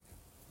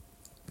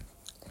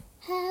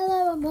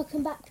Hello and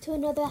welcome back to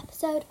another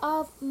episode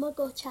of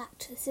Muggle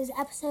Chat. This is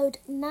episode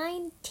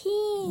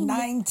 19.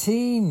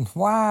 19!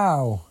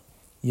 Wow!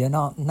 You're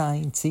not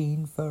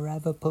 19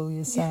 forever, pull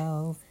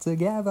yourself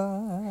together.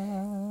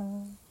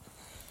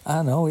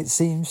 I know it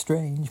seems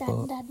strange,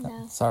 but...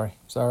 No. Sorry,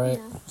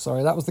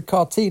 No. that was the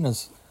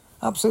Cortinas.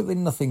 Absolutely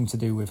nothing to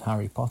do with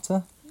Harry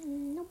Potter.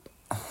 Nope.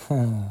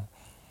 How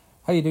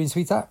are you doing,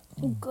 sweetheart?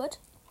 Good.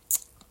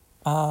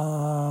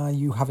 Are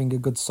you having a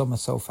good summer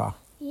so far?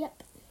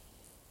 Yep.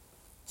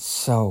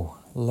 So,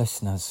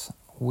 listeners,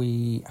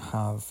 we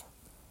have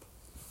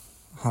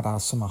had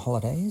our summer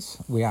holidays.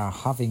 We are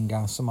having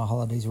our summer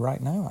holidays right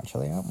now,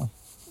 actually, aren't we?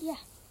 Yeah.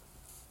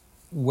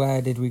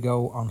 Where did we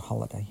go on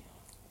holiday?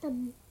 To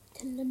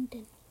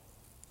London.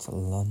 To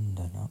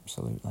London,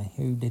 absolutely.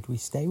 Who did we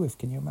stay with?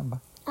 Can you remember?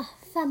 Our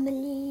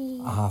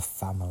family. Our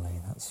family,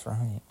 that's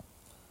right.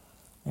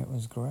 It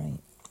was great.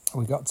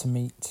 We got to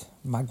meet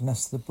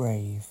Magnus the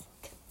Brave.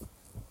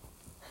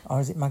 Or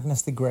is it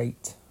Magnus the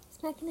Great?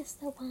 It's Magnus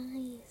the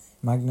Wise.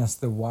 Magnus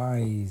the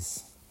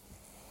Wise.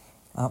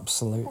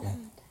 Absolutely.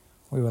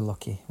 We were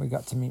lucky. We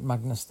got to meet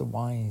Magnus the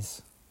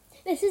Wise.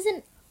 This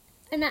isn't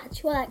an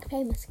actual,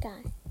 famous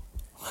guy.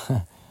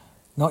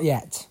 Not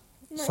yet.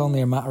 It's only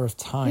a matter of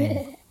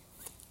time.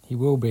 He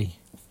will be.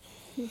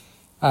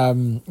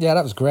 Yeah,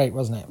 that was great,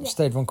 wasn't it? We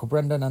stayed with Uncle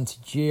Brendan, Auntie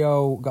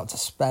Gio, got to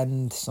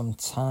spend some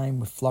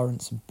time with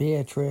Florence and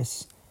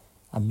Beatrice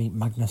and meet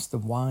Magnus the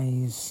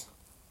Wise.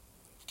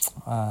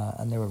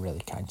 And they were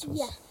really kind to us.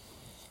 Yeah.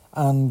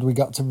 And we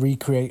got to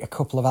recreate a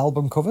couple of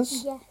album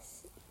covers.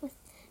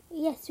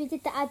 Yes, we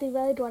did the Abbey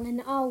Road one and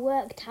it all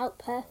worked out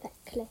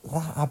perfectly.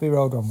 That Abbey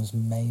Road one was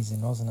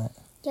amazing, wasn't it?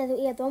 Yeah,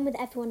 the one with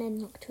everyone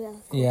in looked really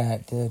cool. Yeah,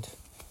 it did.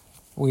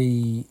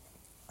 We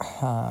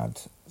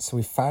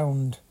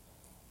found...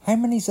 How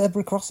many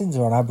zebra crossings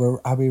are on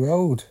Abbey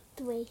Road?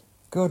 3.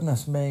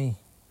 Goodness me.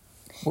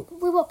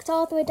 We walked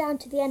all the way down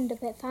to the end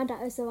of it, found out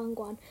it was the wrong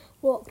one,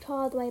 walked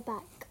all the way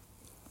back.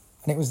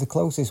 And it was the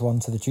closest one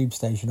to the tube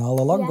station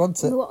all along,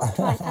 wasn't it? We walked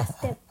right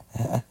past it.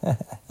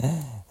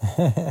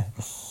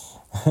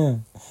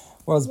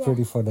 Was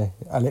pretty funny.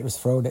 And it was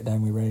throwing it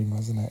down with rain,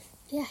 wasn't it?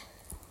 Yeah.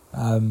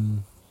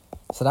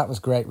 So that was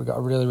great. We got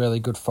a really, really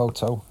good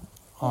photo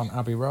on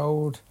Abbey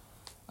Road.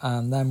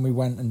 And then we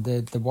went and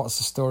did the What's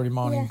the Story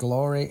Morning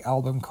Glory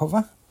album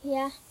cover.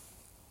 Yeah.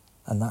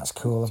 And that's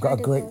cool. I've got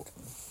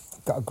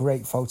a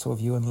great photo of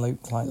you and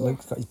Luke.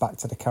 Luke's got his back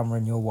to the camera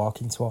and you're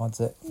walking towards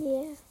it.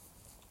 Yeah.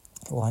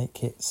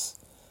 Like it's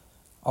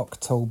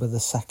October the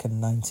 2nd,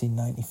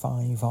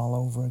 1995 all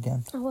over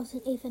again. I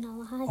wasn't even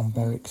alive. On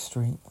Berwick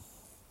Street.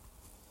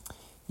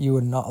 You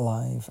were not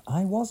alive.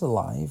 I was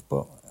alive,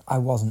 but I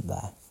wasn't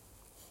there.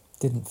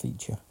 Didn't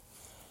feature.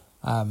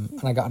 And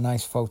I got a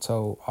nice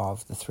photo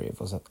of the three of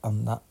us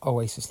on that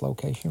Oasis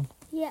location.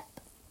 Yep.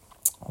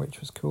 Which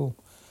was cool.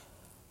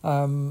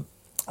 And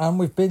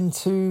we've been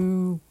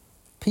to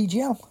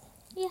PGL.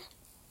 Yeah.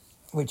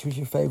 Which was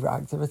your favourite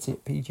activity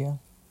at PGL?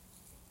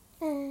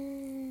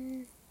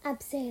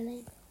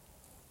 Abseiling.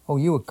 Oh,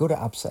 you were good at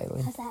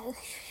abseiling.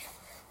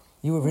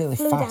 You were really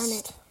fast. Down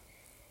it.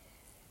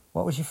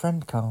 What was your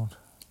friend called?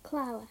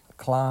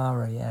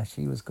 Clara, yeah,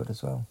 she was good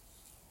as well.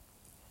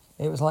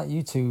 It was like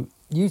you two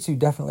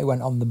definitely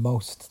went on the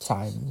most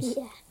times.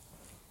 Yeah.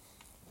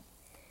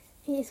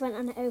 He just went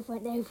on it over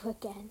and over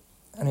again.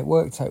 And it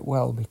worked out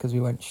well because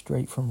we went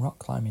straight from rock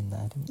climbing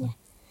there, didn't we? Yeah.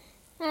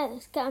 Right,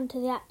 let's get on to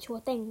the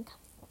actual thing.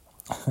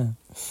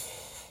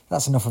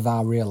 That's enough of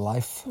our real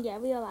life. Yeah,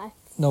 real life.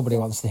 Nobody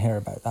wants to hear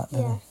about that, do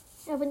they?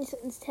 Everyone just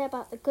wants to hear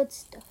about the good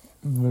stuff.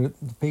 The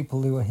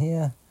people who are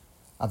here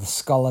are the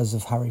scholars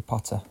of Harry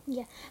Potter.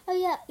 Yeah. Oh,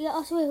 yeah.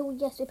 Also,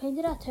 yes, we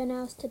painted our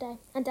toenails today.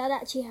 And Dad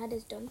actually had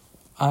his done.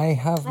 I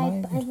have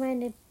mine. I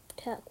ran a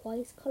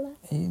turquoise colour.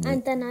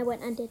 And then I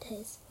went and did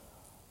his.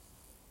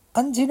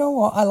 And you know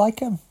what? I like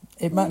him.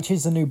 It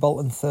matches the new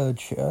Bolton 3rd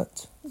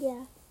shirt.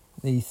 Yeah.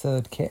 The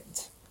 3rd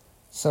kit.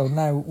 So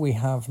now we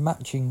have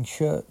matching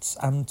shirts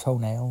and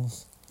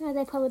toenails. No,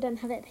 they probably don't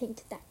have it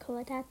painted that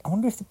colour, Dad. I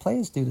wonder if the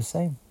players do the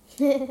same.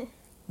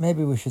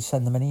 Maybe we should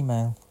send them an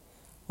email.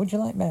 Would you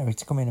like Mary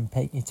to come in and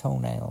paint your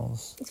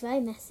toenails? It's very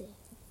messy.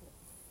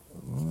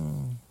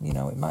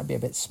 It might be a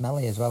bit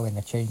smelly as well in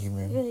the changing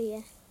room.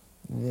 Really,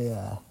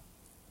 yeah.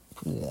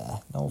 Yeah,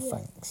 no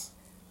thanks.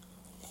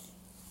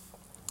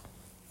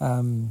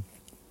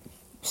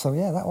 So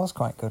yeah, that was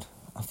quite good.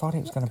 I thought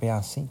it was going to be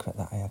our secret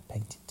that I had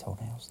painted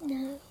toenails.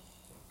 No.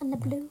 And the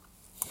blue.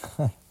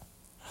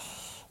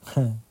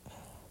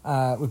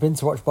 We've been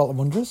to watch Bolton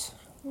Wanderers.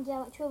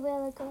 Yeah, which were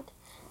really good.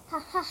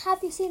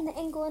 Have you seen the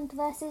England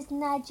versus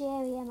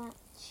Nigeria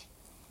match?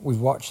 We've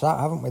watched that,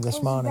 haven't we,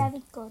 this morning? It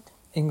was very good.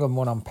 England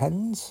won on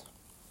pens.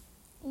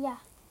 Yeah.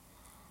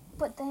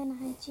 But the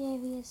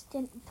Nigerians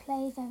didn't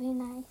play very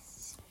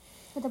nice.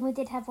 But then we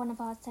did have one of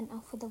ours sent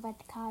off with a red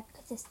card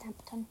because they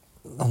stamped on.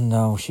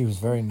 No, she was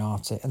very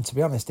naughty. And to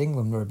be honest,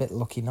 England were a bit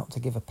lucky not to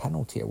give a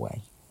penalty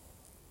away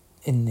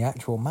in the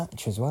actual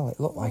match as well. It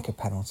looked like a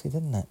penalty,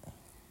 didn't it?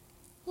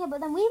 Yeah, but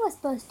then we were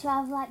supposed to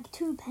have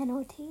 2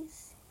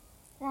 penalties.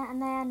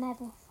 And they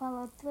never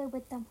followed through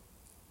with them.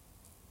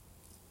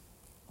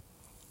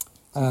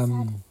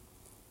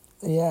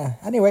 Yeah.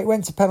 Anyway, it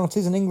went to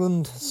penalties and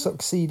England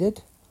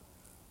succeeded.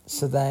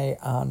 So they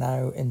are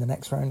now in the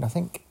next round, I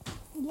think.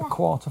 Yeah. The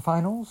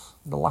quarterfinals,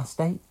 the last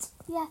 8.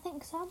 Yeah, I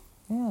think so.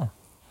 Yeah.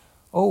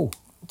 Oh,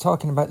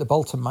 talking about the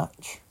Bolton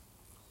match.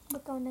 We're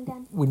going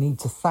again. We need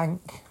to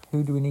thank...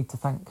 Who do we need to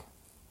thank?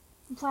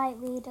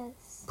 Bright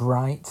leaders.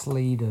 Bright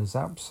leaders,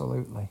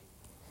 absolutely.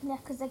 Yeah,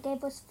 because they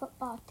gave us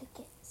football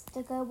tickets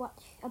to go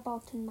watch a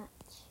Bolton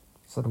match.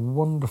 So the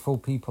wonderful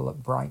people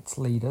at Bright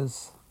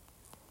Leaders,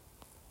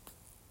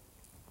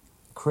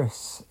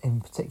 Chris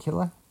in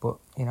particular, but,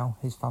 you know,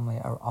 his family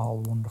are all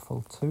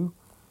wonderful too.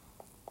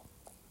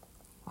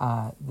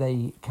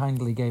 They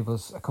kindly gave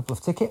us a couple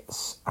of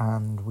tickets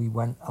and we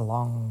went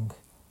along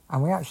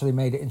and we actually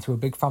made it into a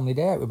big family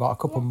day out. We bought a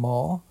couple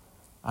more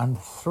and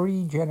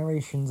 3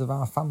 generations of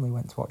our family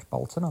went to watch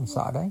Bolton on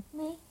Saturday.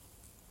 Me,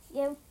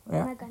 you,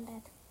 and my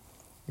granddad.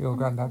 Your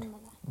granddad,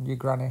 your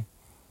granny,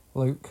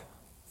 Luke.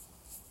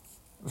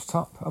 It was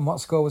top. And what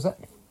score was it?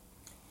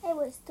 It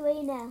was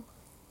 3-0.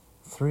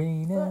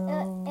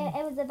 3-0.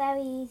 It was a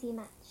very easy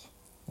match.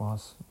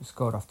 Was. We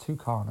scored off 2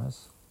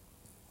 corners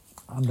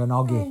and an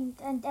oggy.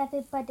 And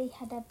everybody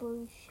had a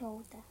bruised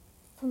shoulder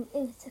from it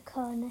was a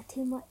corner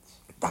too much.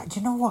 Do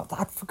you know what?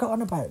 I'd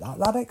forgotten about that.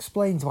 That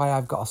explains why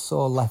I've got a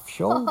sore left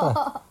shoulder.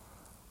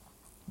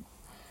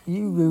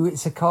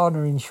 It's a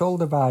corner in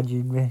shoulder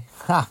barging me.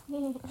 Ha!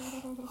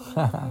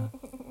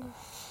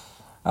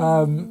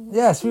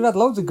 Yes, we've had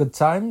loads of good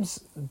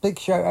times. Big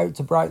shout out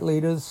to Bright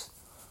Leaders.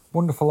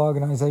 Wonderful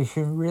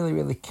organisation. Really,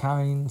 really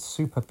kind,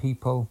 super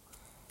people.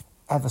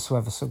 Ever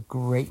so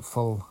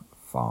grateful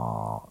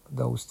for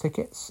those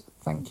tickets.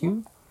 Thank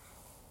you.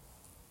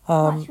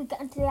 Should we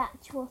get into the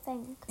actual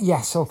thing?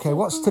 Yes, okay.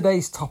 What's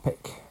today's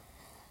topic?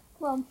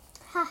 Well,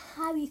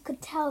 how you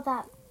could tell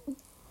that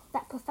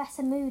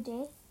Professor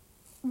Moody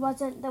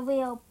wasn't the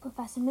real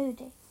Professor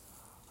Moody.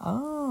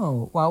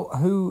 Oh, well,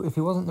 if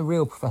he wasn't the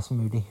real Professor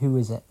Moody, who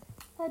is it?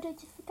 Oh,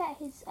 did you forget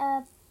his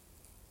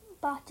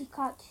Barty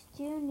Crouch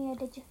Junior?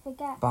 Did you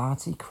forget?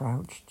 Barty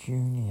Crouch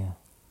Junior.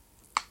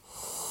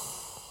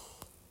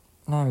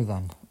 Now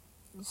then,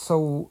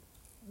 so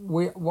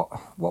what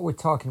we're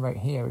talking about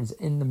here is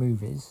in the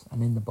movies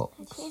and in the books.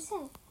 Actually, is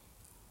it?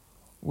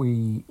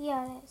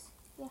 Yeah, it is.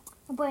 Yeah,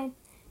 my brain.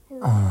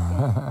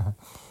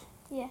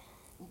 Yeah.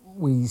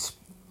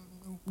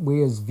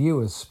 We as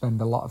viewers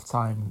spend a lot of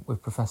time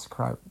with Professor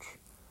Crouch,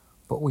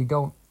 but we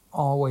don't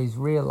always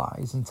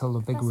realise until the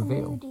big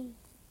reveal. Moody.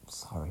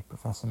 Sorry,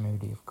 Professor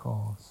Moody, of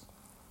course.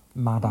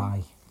 Mad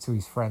Eye to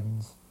his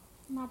friends.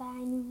 Mad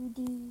Eye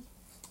Moody.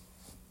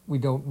 We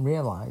don't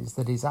realise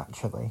that he's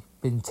actually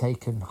been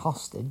taken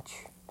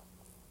hostage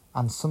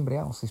and somebody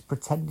else is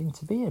pretending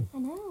to be him. I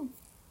know.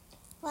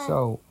 Right.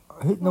 So,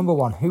 number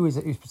one, who is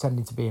it who's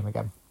pretending to be him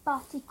again?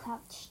 Barty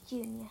Crouch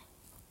Junior.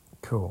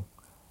 Cool.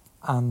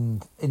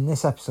 And in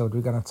this episode,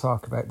 we're going to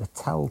talk about the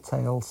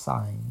telltale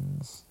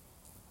signs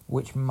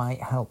which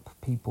might help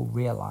people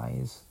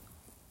realise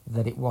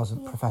that it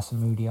wasn't Professor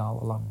Moody all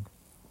along.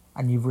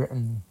 And you've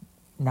written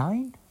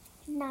 9?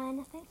 9,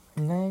 I think.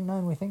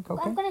 9 we think,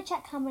 okay. I'm going to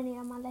check how many are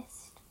on my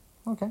list.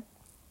 Okay.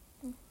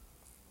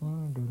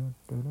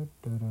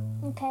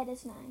 Okay,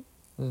 there's 9.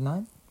 There's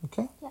 9?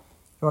 Okay. Yeah.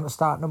 You want to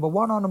start number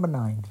 1 or number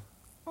 9?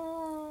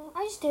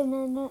 I just do them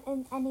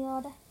in any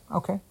order.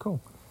 Okay, cool.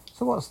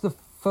 So what's the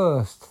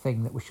first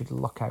thing that we should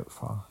look out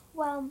for?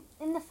 Well,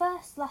 in the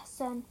first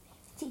lesson,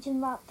 teaching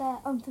about the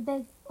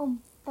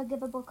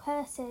unforgivable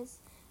curses.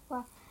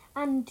 Well,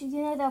 and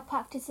you know they're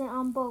practicing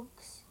on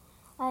bugs.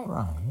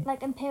 Like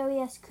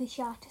Imperius,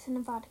 Cruciatus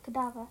and Avada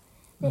Kedavra.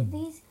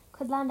 These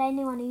could land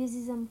anyone who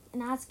uses them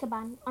in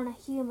Azkaban on a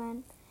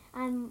human,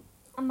 and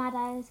Mad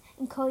Eye is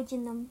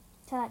encouraging them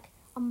to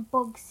on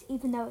bugs,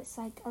 even though it's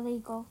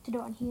illegal to do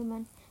it on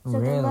human.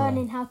 So they're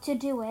learning how to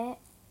do it,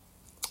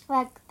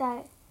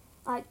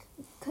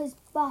 because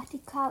Barty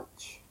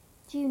Crouch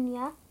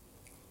Junior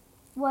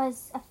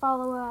was a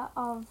follower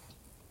of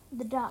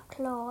the Dark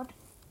Lord.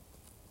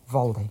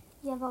 Voldy.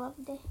 Yeah,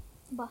 Voldy.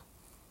 But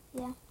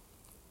yeah.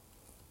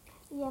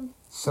 Yeah.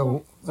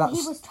 So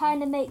he was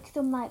trying to make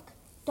them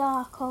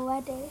dark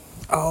already.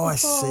 Oh, I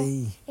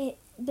see.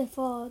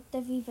 Before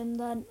they've even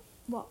learned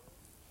what.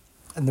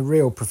 And the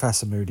real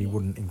Professor Moody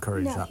wouldn't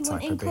encourage that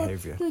type of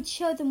behaviour. He would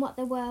show them what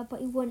they were,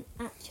 but he wouldn't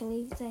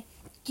actually say,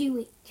 do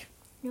it.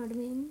 You know what I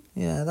mean?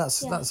 Yeah,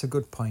 that's a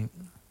good point.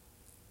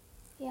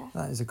 Yeah.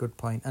 That is a good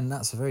point. And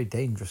that's a very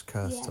dangerous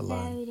curse to learn.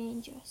 Yeah, very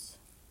dangerous.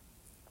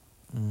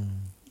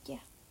 Yeah.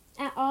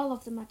 All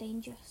of them are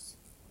dangerous.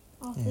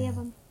 All 3 of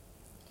them.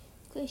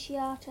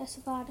 Cruciatus,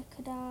 Avada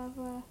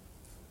Kedavra,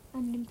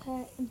 and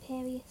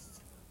Imperius.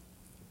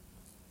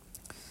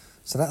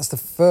 So that's the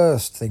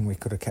first thing we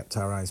could have kept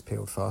our eyes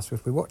peeled for. So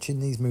if we're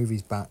watching these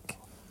movies back,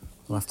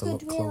 we'll have to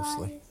look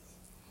closely.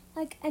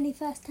 Any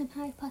first-time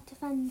Harry Potter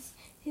fans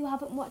who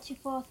haven't watched the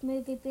 4th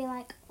movie be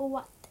like, oh,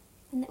 what?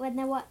 And when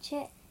they watch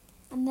it,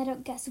 and they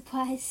don't get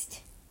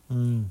surprised.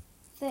 So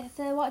if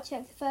they watch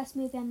the first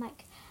movie and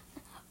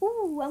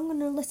ooh, I'm going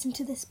to listen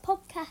to this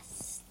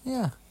podcast.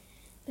 Yeah.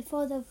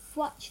 Before they've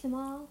watched them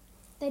all,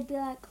 they'd be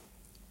like,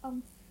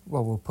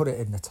 Well, we'll put it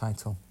in the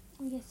title.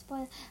 Yeah,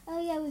 spoiler. Oh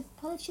yeah, we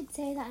probably should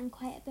say that in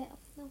quite a bit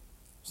of them.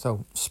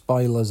 So,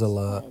 spoilers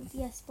alert.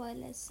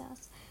 Spoilers. So,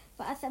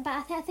 but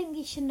I think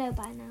you should know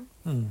by now.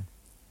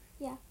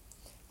 Yeah.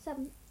 So,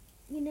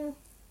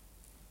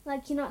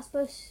 like you're not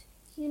supposed.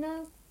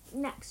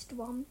 Next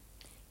one.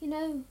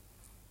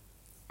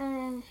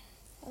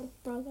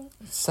 Brother.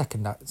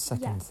 Second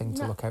thing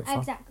to look out for.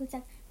 Exactly.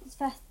 It's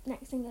first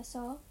next thing I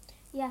saw.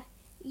 Yeah.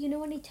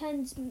 When he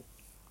turns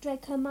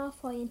Draco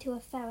Malfoy into a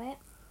ferret.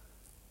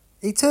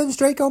 He turns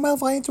Draco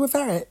Malfoy into a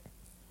ferret?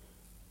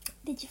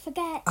 Did you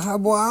forget?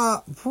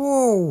 What?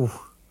 Whoa.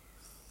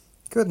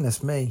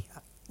 Goodness me.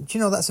 Do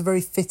you know that's a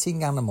very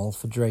fitting animal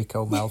for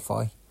Draco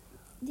Malfoy?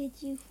 Did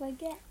you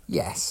forget?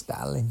 Yes,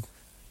 darling.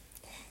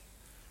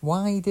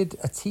 Why did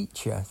a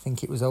teacher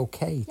think it was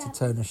okay to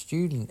turn a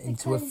student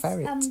into a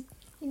ferret?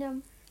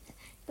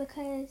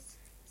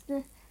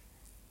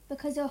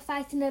 Because they were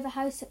fighting over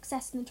Harry's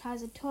success in the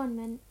Trials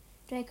Tournament,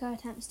 Draco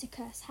attempts to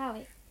curse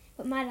Harry.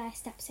 But Mad Eye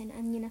steps in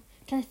and,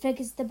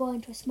 transfigures the boy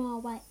into a small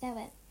white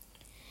ferret.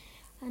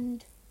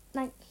 And,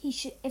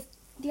 if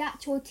the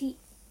actual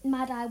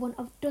Mad Eye wouldn't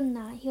have done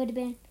that, he would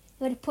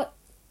have put,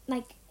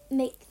 make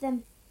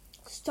them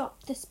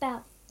stop the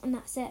spell, and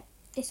that's it.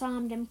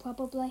 Disarmed him,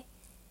 probably.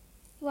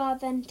 Rather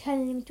than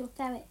turning him into a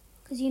ferret,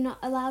 because you're not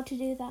allowed to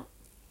do that.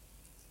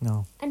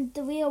 No. And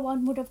the real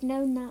one would have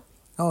known that.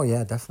 Oh,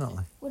 yeah,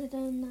 definitely. Would have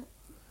known that.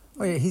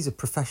 Oh, yeah, he's a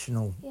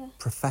professional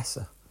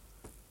professor.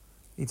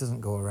 He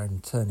doesn't go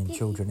around turning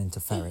children into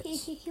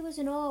ferrets. He was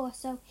an Auror,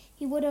 so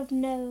he would have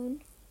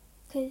known,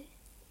 because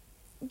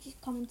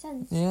just common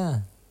sense.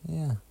 Yeah.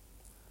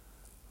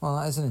 Well,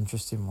 that is an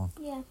interesting one.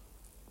 Yeah.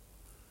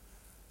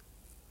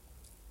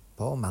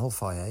 Poor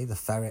Malfoy, the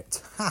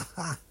ferret.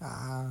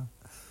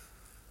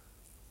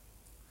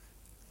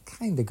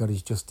 Kind of got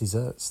his just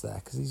desserts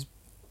there, because he's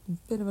a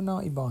bit of a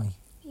naughty boy.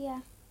 Yeah.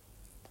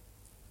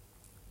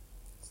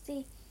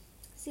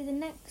 See the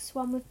next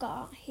one we've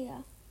got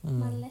here on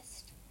my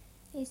list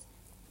is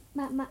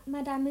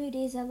Madame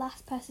Moody is the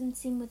last person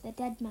seen with the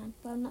dead man.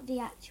 Well, not the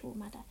actual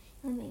Mad Eye.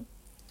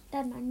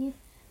 Dead man.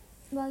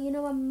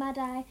 When Mad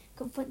Eye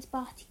confronts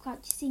Barty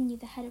Crouch Junior,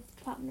 the head of the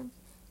Department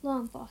of Law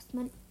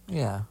Enforcement.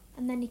 Yeah.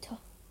 And then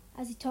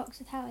as he talks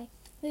with Harry,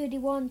 Moody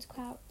warns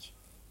Crouch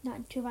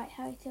not to write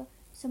Harry to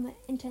summer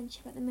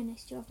internship at the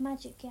Ministry of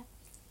Magic. Yeah.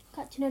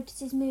 Crouch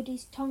notices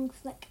Moody's tongue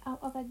flick out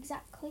of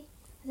exactly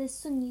as his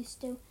son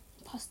used to,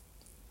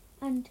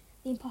 and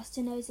the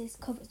imposter knows his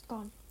cover's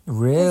gone.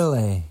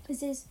 Really?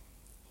 Because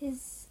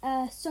his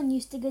son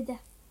used to do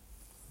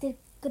the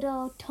good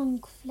old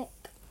tongue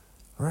flick.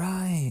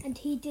 Right. And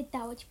he did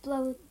that, which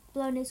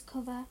blown his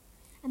cover,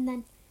 and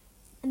then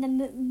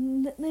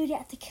Moody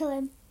had to kill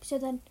him, so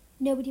then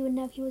nobody would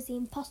know he was the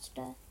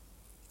imposter.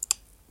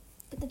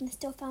 But then they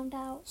still found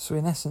out. So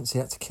in essence, he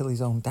had to kill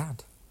his own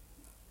dad.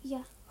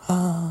 Yeah.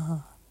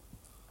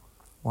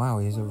 Wow,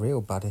 he's a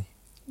real baddie.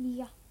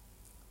 Yeah.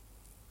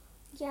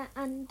 Yeah,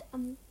 and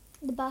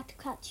the Barty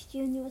Crouch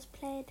Junior was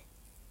played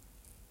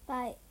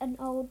by an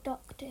old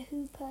Doctor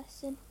Who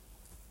person.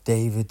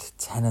 David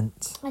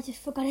Tennant. I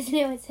just forgot his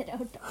name. I said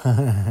old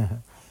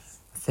Doctor.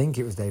 I think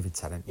it was David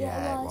Tennant.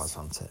 Yeah, it was,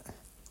 wasn't it?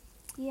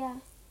 Yeah.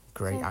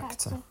 Great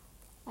actor.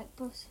 Like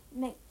Bruce.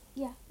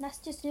 Yeah, that's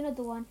just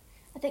another one.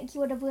 I think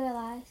you would have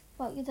realised,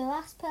 well, you're the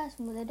last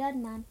person with a dead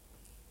man.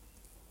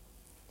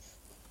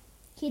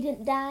 He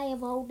didn't die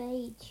of old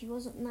age. He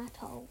wasn't that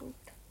old.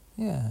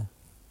 Yeah.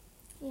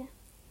 Yeah.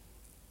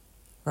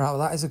 Right, well,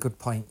 that is a good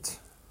point.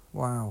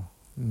 Wow.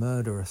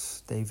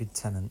 Murderous David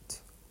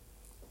Tennant.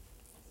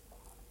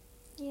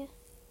 Yeah.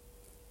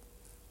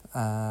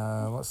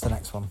 What's the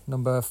next one?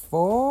 Number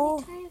 4?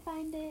 Let me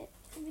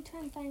try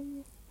and find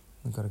it.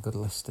 We've got a good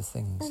list of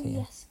things here.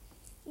 Yes.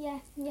 Yeah,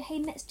 he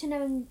admits to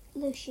knowing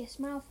Lucius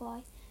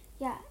Malfoy.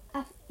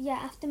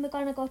 After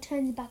McGonagall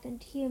turns back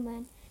into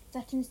human, he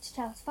threatens to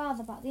tell his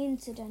father about the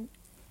incident.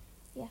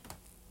 Yeah,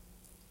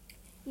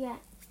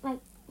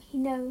 he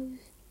knows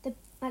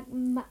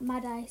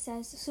Mad Eye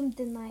says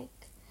something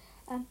like,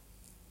 I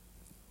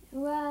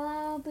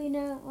already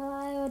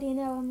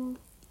know him.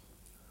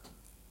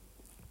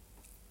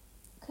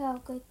 Okay,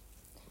 good.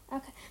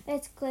 Okay,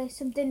 basically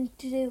something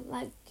to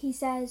do, he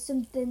says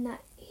something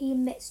that he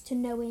admits to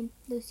knowing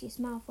Lucius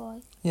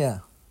Malfoy. Yeah.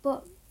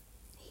 But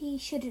he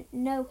shouldn't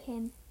know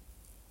him,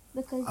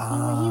 because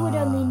he would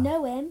only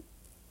know him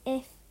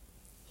if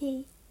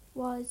he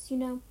was,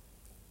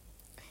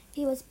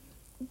 he was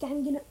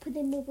ganging up with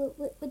him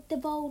with the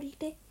Voldy.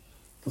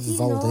 Because he's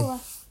an Auror.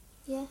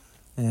 Yeah.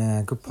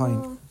 Yeah, good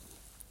point.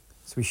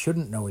 So he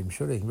shouldn't know him,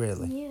 should he,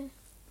 really? Yeah.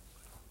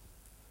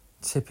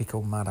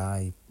 Typical Mad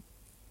Eye,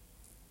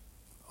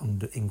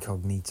 under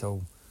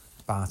incognito,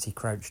 Barty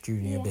Crouch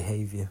Junior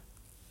behaviour.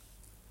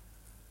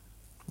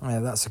 Yeah,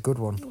 that's a good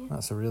one. Yeah.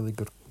 That's a really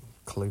good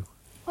clue.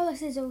 Oh,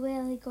 this is a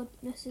really good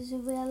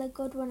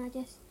one. I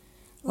just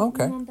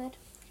remembered.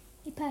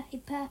 He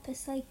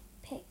purposely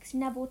picks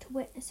Neville to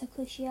witness a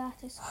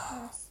Cruciatus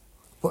curse.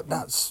 But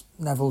that's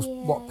Neville's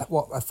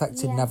what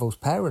affected Neville's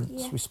parents.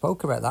 Yeah. We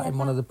spoke about that in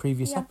one of the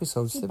previous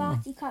episodes, didn't we?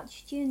 Barty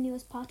Crouch Junior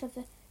was part of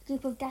the a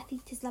group of Death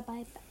Eaters led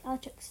by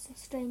Bellatrix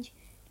Lestrange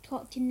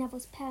tortured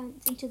Neville's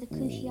parents into the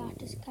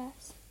Cruciatus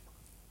curse.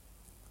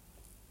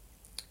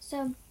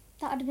 So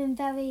that would have been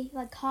very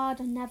hard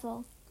on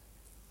Neville.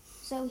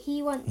 So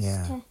he wants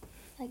to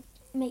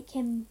make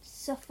him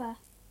suffer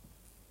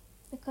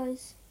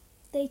because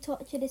they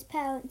tortured his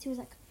parents. He was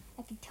like,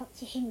 I can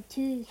torture him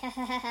too.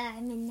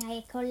 I'm a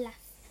maniacal laugh.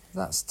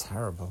 That's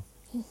terrible.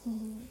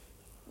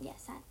 Yeah,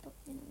 sad, but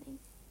you know what I mean.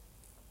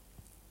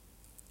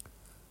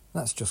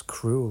 That's just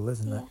cruel,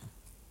 isn't it?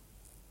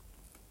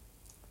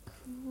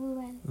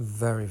 Cruel.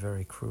 Very,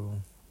 very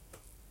cruel.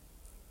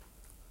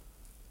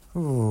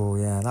 Oh,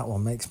 yeah, that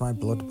one makes my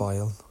blood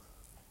boil.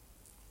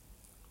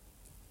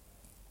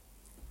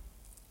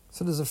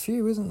 So there's a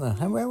few, isn't there?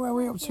 And where are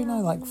we up to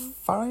now?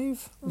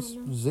 5?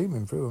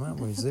 Zooming through them, aren't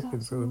we?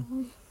 Zipping through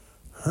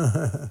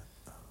them.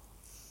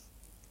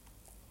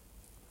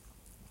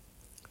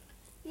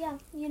 Yeah,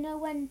 you know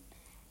when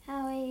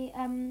Harry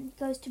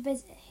goes to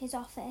visit his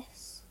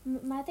office?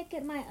 I think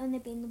it might only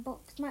be in the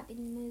books, might be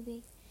in the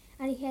movie,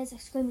 and he hears a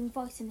screaming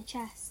voice in the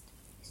chest.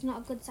 It's not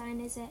a good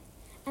sign, is it?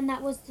 And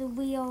that was the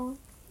real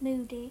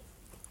Moody.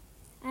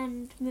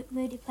 And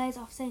Moody plays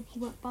off saying he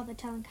won't bother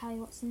telling Harry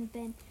what's in the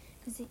bin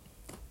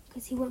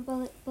because he won't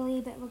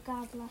believe it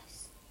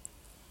regardless.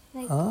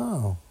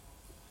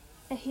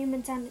 A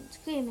human sound and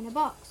scream in a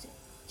box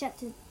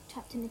trapped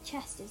in the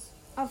chest is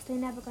obviously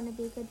never going to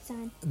be a good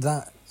sign.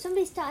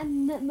 Somebody started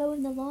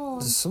mowing the lawn.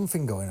 There's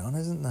something going on,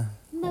 isn't there?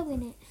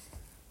 Mowing it.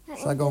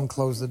 Shall I go and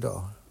close the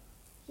door?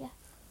 Yeah.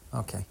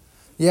 Okay.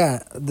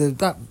 Yeah,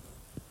 that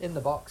in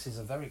the box is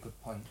a very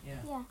good point.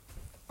 Yeah.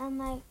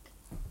 Yeah,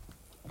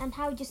 and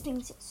Harry just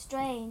thinks it's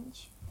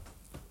strange.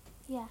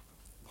 Yeah,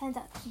 turns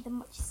out something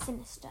much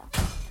sinister.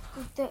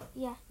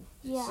 Yeah.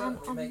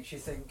 Certainly makes you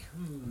think.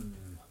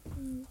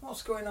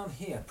 What's going on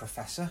here,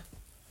 Professor?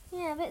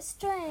 Yeah, a bit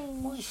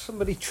strange. Why is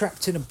somebody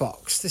trapped in a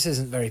box? This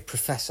isn't very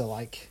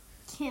Professor-like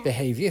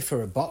behaviour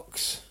for a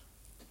box.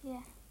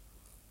 Yeah.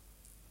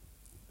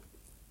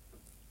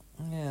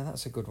 Yeah,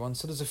 that's a good one.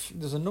 So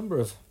there's a number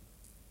of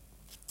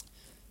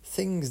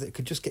things that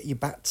could just get your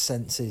bat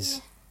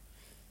senses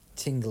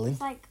tingling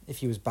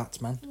if you was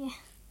Batman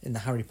in the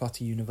Harry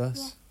Potter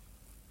universe.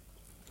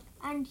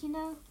 Yeah. And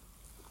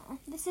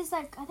this is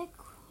I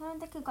don't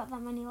think I've got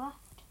that many left.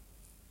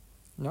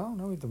 No,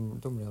 we've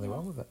done really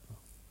well with it.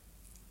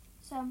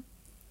 So,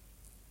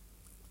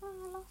 I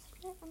lost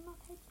it. I'm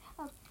not paid.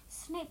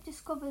 Snape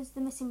discovers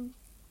the missing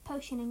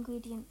potion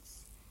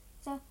ingredients.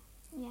 So,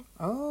 yeah.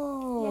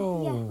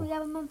 Oh. Yeah,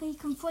 remember he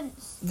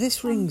confronts...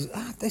 This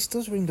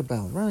does ring a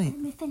bell, right. Let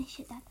me finish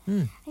it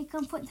then. He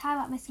confronts Harry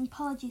about missing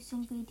polyjuice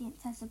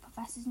ingredients, as the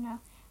professors know.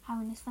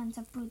 Harry and his friends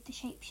have brewed the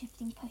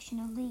shape-shifting potion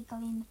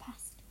illegally in the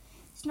past.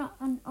 It's not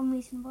an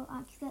unreasonable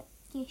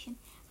accusation,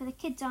 but the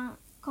kids aren't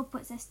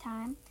culprits this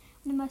time.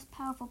 The most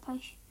powerful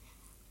potion,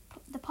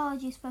 the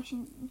polyjuice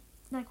potion,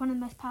 one of the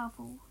most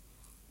powerful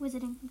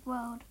wizard in the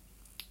world,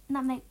 and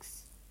that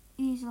makes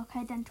these look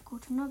identical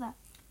to another.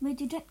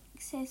 Moody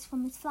drinks his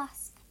from his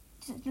flask.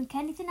 Doesn't drink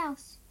anything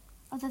else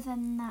other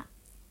than that.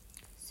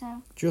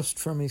 So just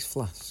from his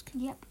flask.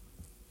 Yep.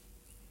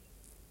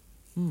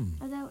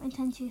 Although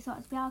intentionally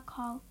thought to be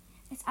alcohol,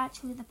 it's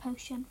actually the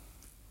potion.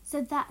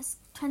 So that's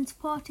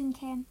transporting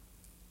him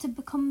to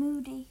become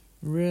Moody.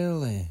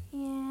 Really?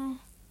 Yeah.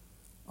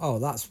 Oh,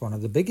 that's one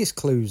of the biggest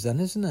clues then,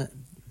 isn't it?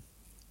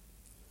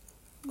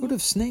 Good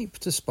of Snape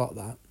to spot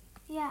that.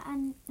 Yeah,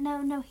 and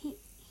no, he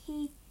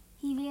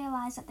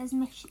realised that there's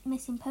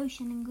missing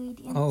potion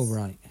ingredients. Oh,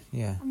 right,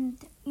 yeah. And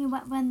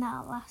when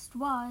that last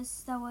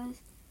was, there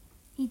was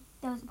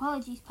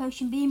apologies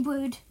potion being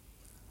brewed.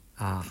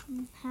 Ah.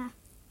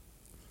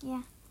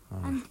 Yeah.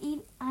 Oh.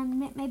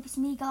 And maybe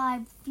some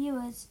eagle-eyed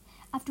viewers,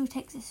 after he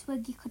takes a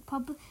swig,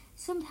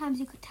 sometimes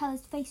you could tell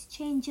his face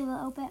change a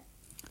little bit.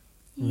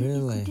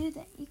 Really? You could do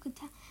that. You could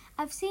tell.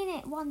 I've seen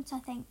it once, I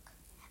think.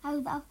 I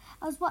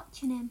was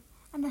watching him,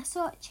 and I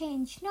saw it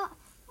change. Not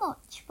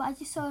much, but I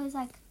just saw it was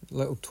a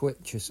little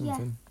twitch or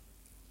something.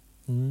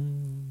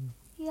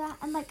 Yeah,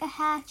 and a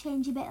hair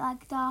change a bit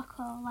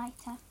darker or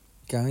lighter.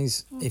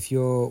 Guys, if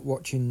you're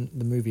watching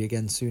the movie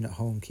again soon at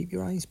home, keep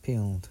your eyes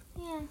peeled.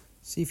 Yeah.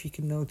 See if you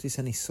can notice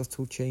any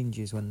subtle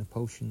changes when the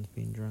potion's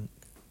being drunk.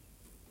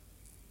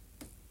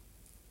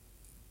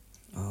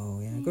 Oh,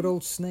 yeah, good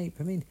old Snape.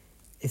 I mean,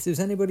 if there's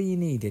anybody you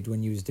needed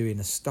when you was doing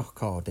a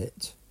stock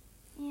audit,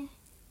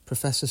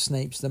 Professor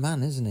Snape's the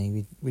man, isn't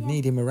he? We'd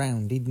need him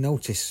around. He'd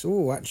notice,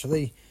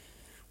 actually,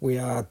 we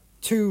are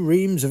 2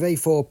 reams of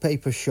A4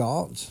 paper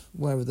short.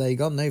 Where have they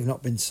gone? They've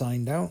not been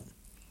signed out.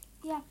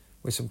 Yeah.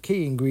 With some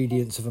key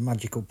ingredients of a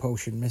magical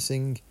potion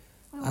missing.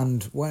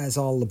 And where's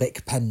all the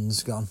Bic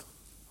pens gone?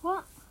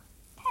 What?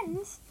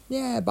 Pens?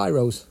 Yeah,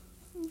 biros.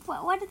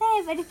 What do they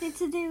have anything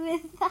to do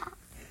with that?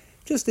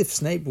 Just if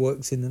Snape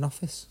works in an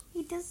office.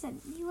 He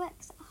doesn't. He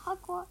works at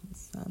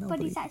Hogwarts. I know, but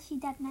he's actually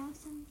dead now,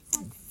 so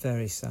sad.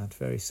 Very sad,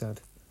 very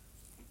sad.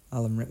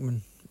 Alan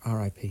Rickman,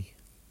 R.I.P.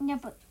 Yeah,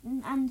 but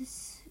and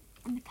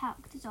the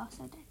character's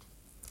also dead.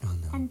 Oh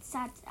no. And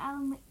sad,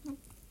 Alan Rickman.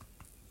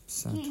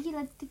 Sad. He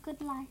lived a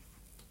good life.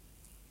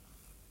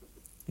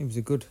 He was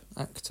a good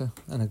actor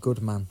and a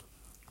good man.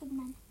 Good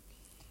man.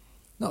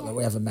 Not that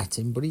we ever met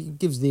him, but he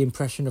gives the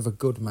impression of a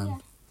good man. Yeah,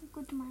 a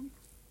good man.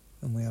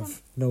 And we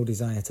have no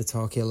desire to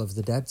talk ill of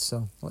the dead,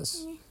 so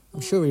let's... Yeah. I'm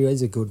sure he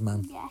is a good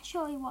man. Yeah,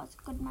 sure he was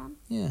a good man.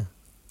 Yeah.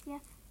 Yeah,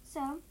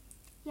 so,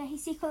 yeah, he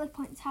secretly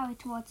points Harry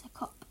towards a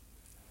cup.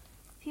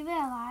 If you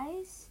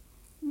realise,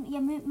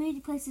 Moody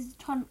places a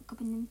tonic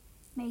cup in the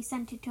maze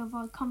centre to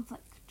avoid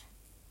conflict.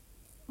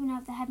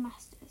 Of the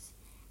headmasters.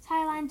 As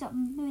Harry lines up,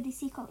 Moody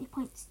secretly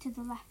points to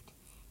the left,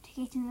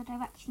 indicating the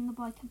direction the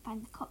boy can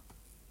find the cup.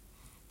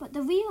 But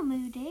the real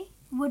Moody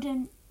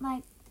wouldn't,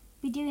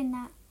 be doing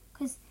that,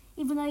 because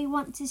even though he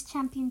wants his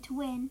champion to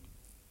win,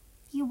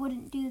 you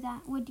wouldn't do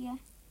that, would you?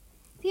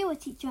 If you were a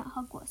teacher at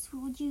Hogwarts,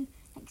 would you,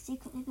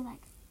 secretly be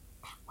like,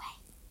 that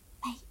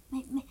way,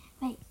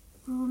 mate,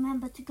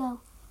 remember to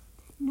go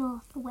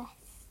north,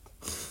 west,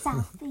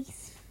 south,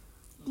 east.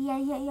 Yeah,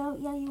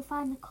 you'll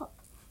find the cup,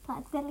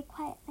 really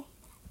quietly.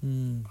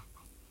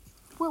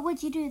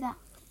 Would you do that?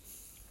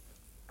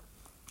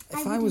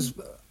 If I was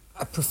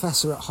a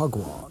professor at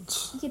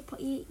Hogwarts...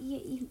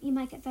 You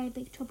might get very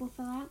big trouble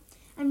for that.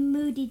 And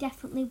Moody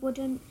definitely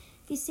wouldn't.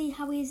 You see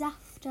how he's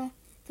after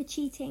for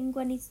cheating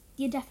when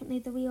you're definitely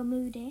the real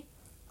Moody.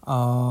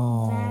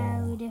 Oh.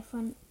 Very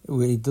different.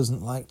 He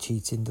doesn't like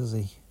cheating, does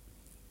he?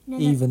 No,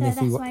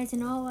 that's why he's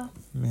an aura.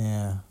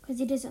 Yeah. Because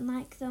he doesn't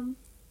like them.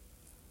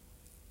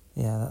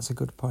 Yeah, that's a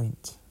good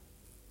point.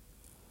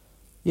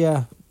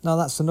 Yeah, no,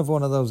 that's another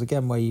one of those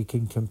again where you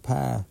can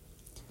compare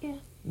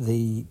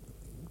the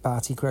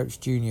Barty Crouch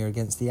Junior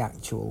against the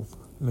actual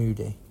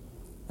Moody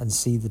and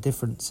see the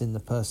difference in the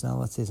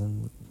personalities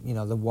and,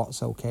 the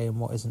what's okay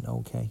and what isn't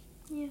okay.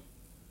 Yeah.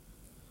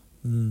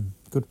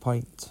 Good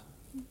point.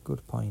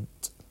 Good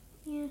point.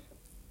 Yeah.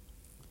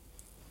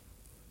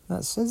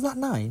 Is that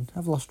 9?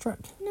 I've lost track.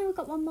 No, we've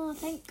got one more, I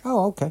think.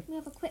 Oh, okay. We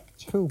have a quick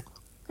check. Cool.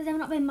 Because I've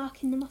not been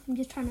marking them off, I'm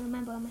just trying to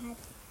remember on my head.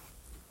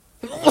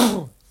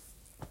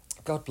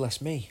 God bless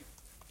me.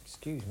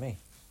 Excuse me.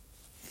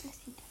 Yes,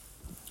 you do.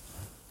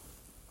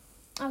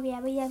 Oh,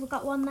 yeah, we've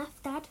got one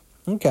left, Dad.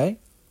 Okay.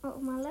 Out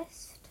of my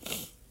list.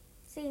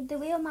 See, the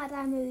real Mad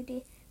Eye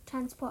Moody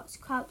transports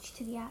Crouch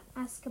to the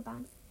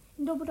Azkaban.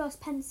 In Dumbledore's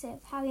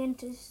pensive, Harry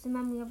enters the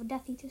memory of a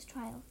Death Eater's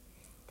trial.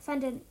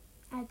 Defendant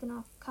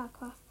Agonor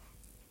Carcroft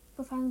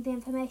will find the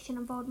information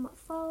on Voldemort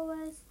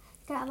followers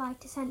to get a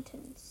lighter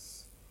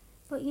sentence.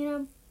 But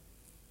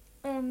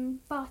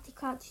Barty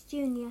Crouch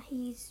Junior,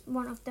 he's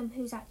one of them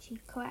who's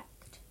actually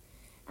correct.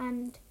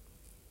 And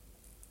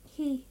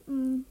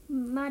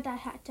Mad Eye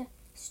had to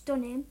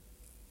stun him.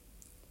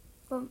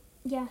 But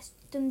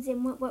stuns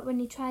him when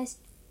he tries.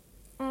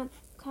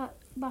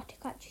 Barty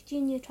Crouch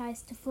Junior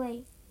tries to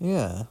flee.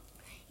 Yeah.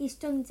 He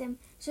stuns him,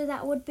 so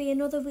that would be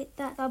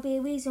that'll be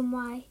a reason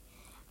why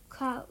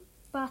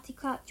Barty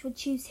Crouch would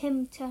choose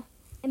him to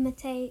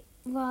imitate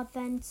rather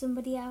than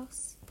somebody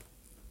else.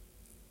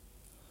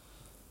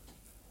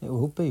 It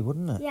would be,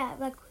 wouldn't it? Yeah,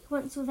 he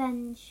wants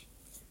revenge.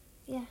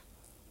 Yeah.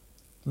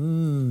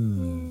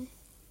 Yeah.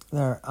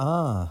 There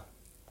are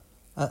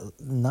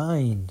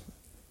 9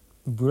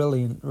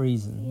 brilliant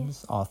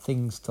reasons or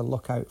things to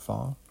look out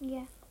for.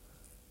 Yeah.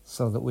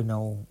 So that we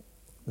know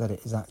that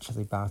it is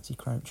actually Barty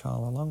Crouch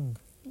all along.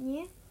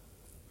 Yeah.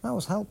 That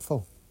was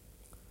helpful.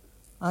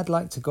 I'd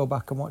like to go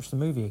back and watch the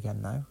movie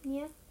again now.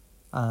 Yeah.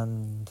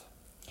 And...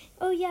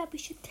 Oh, yeah, we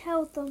should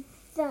tell them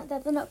that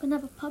they're not going to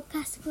have a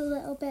podcast for a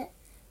little bit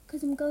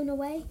because I'm going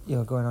away.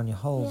 You're going on your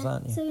holes,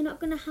 aren't you? So you're not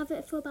going to have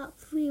it for about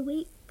 3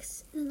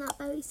 weeks. Isn't that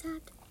very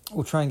sad?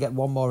 We'll try and get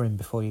one more in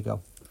before you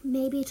go.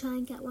 Maybe try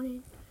and get one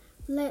in.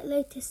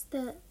 Latest,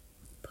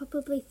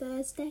 probably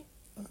Thursday.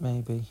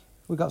 Maybe.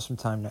 We got some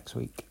time next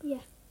week. Yeah.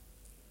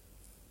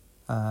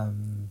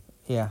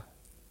 Yeah.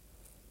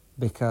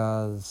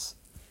 Because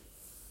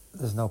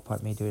there's no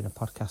point me doing a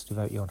podcast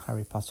without you on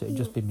Harry Potter. It'd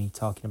just be me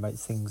talking about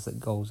things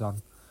that goes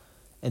on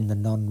in the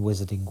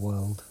non-wizarding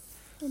world.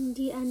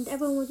 And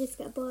everyone will just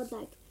get bored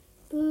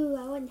boo,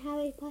 I want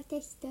Harry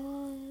Potter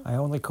stuff. I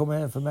only come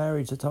here for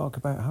Mary to talk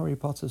about Harry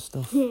Potter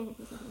stuff.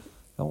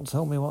 Don't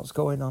tell me what's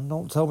going on.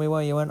 Don't tell me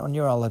where you went on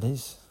your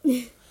holidays.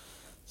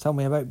 Tell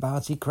me about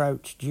Barty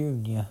Crouch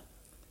Junior.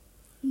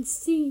 And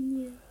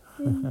Senior.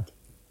 And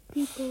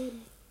people.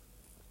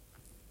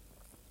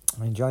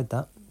 I enjoyed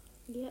that.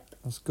 Yep.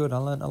 That's good. I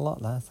learnt a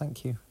lot there.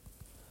 Thank you.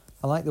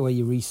 I like the way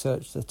you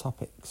research the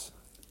topics.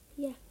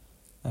 Yeah.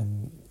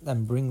 And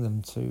then bring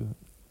them to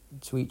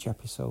each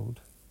episode.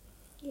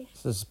 Yeah.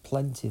 So there's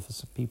plenty for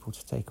some people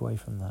to take away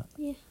from that.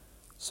 Yeah.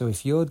 So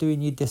if you're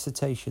doing your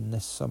dissertation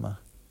this summer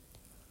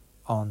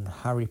on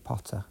Harry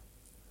Potter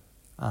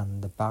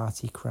and the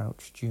Barty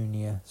Crouch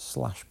Junior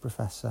 /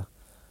 Professor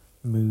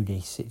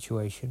Moody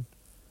situation,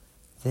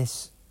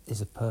 this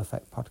is a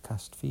perfect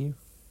podcast for you.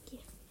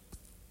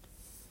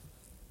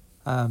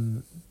 Yeah.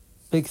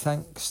 Big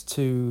thanks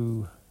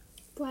to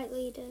Bright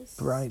Leaders.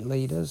 Bright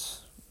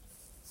Leaders.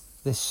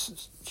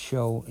 This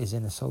show is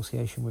in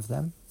association with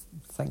them.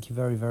 Thank you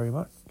very, very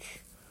much.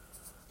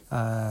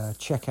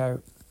 Check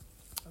out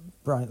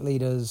Bright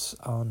Leaders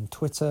on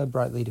Twitter,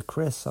 Bright Leader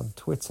Chris on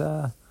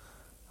Twitter.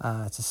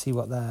 to see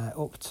what they're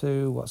up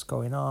to, what's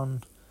going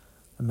on.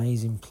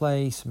 Amazing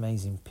place,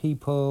 amazing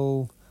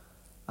people.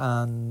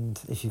 And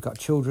if you've got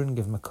children,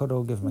 give them a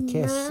cuddle, give them a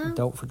kiss. No.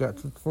 Don't forget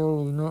to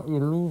tell them that you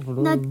love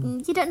them.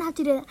 No, you don't have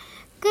to do that.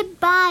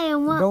 Goodbye,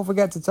 and what? Don't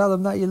forget to tell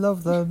them that you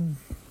love them.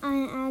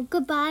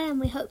 Goodbye, and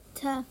we hope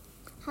to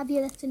have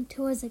you listen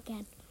to us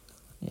again.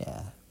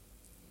 Yeah.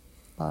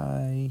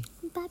 Bye.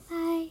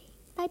 Bye-bye.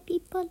 Bye,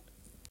 people.